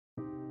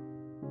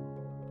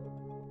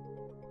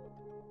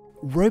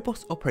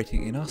Robots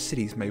operating in our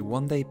cities may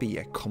one day be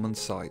a common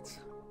sight.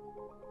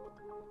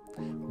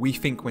 We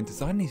think when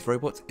designing these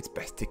robots, it's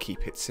best to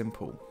keep it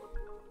simple.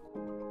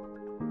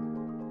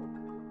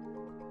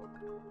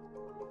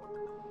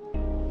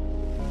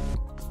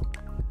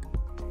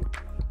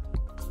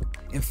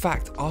 In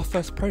fact, our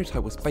first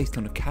prototype was based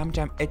on a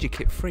CamJam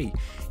EduKit 3,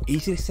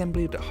 easily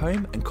assembled at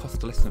home and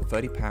cost less than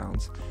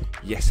 £30.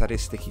 Yes, that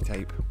is sticky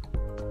tape.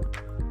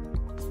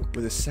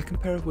 With a second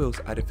pair of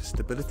wheels added for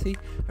stability,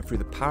 and through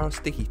the power of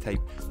sticky tape,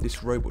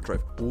 this robot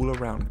drove all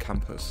around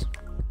campus.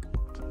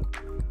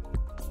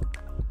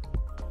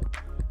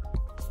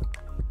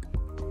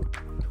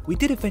 We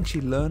did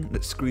eventually learn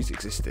that screws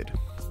existed.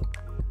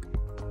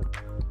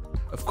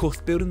 Of course,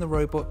 building the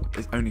robot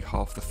is only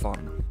half the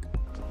fun.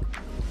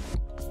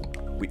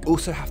 We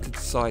also have to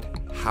decide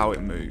how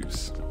it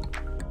moves.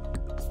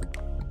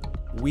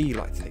 We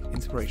like to take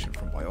inspiration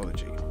from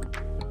biology.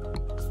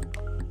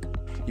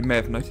 You may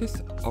have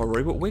noticed our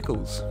robot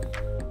wiggles.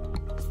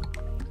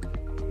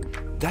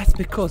 That's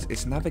because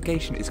its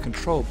navigation is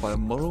controlled by a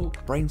model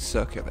brain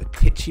circuit of a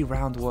titchy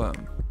round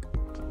worm.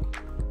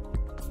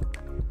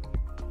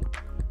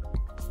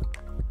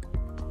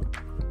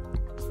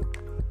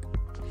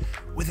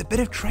 With a bit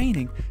of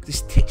training,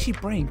 this titchy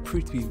brain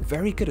proved to be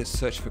very good at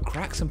searching for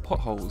cracks and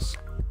potholes.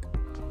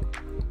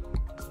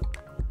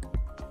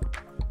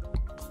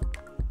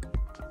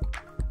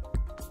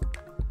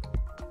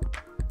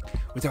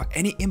 Without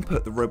any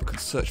input, the robot can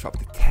search for up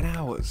to 10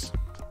 hours.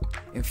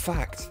 In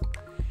fact,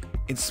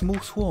 in small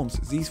swarms,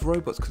 these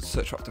robots can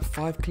search for up to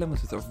 5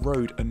 kilometers of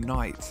road a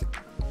night.